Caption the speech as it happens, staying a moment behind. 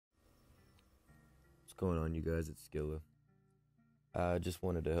going on, you guys? It's Skilla. I just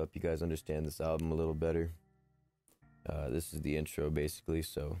wanted to help you guys understand this album a little better. This is the intro, basically,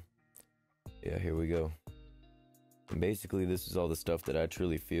 so yeah, here we go. And basically, this is all the stuff that I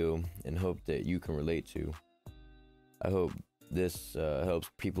truly feel and hope that you can relate to. I hope this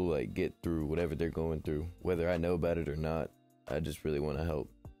helps people like get through whatever they're going through, whether I know about it or not. I just really want to help,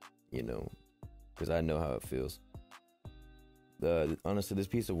 because I know how it feels. Honestly, this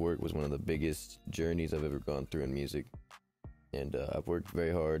piece of work was one of the biggest journeys I've ever gone through in music. And I've worked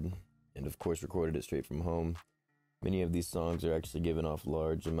very hard and, of course, recorded it straight from home. Many of these songs are actually giving off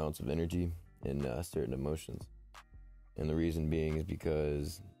large amounts of energy and certain emotions. And the reason being is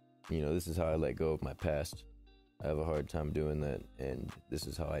because, this is how I let go of my past. I have a hard time doing that, and this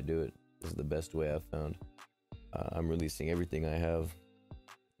is how I do it. This is the best way I've found. I'm releasing everything I have,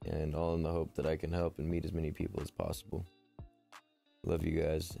 and all in the hope that I can help and meet as many people as possible. Love you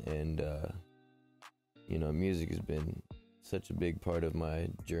guys, and, music has been such a big part of my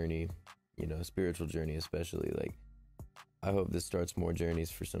journey, spiritual journey especially. Like, I hope this starts more journeys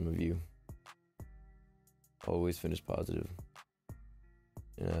for some of you. Always finish positive.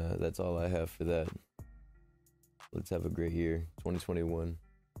 That's all I have for that. Let's have a great year, 2021.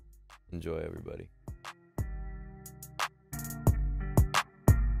 Enjoy, everybody.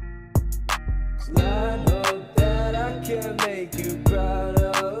 I hope that I can make you proud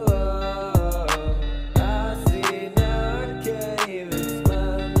of. I see now I can't even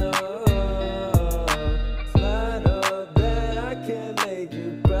smile, no. I hope that I can make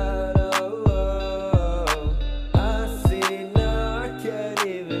you proud of. I see now I can't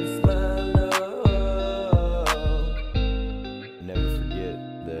even smile, no. Never forget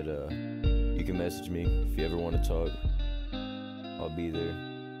that you can message me if you ever want to talk.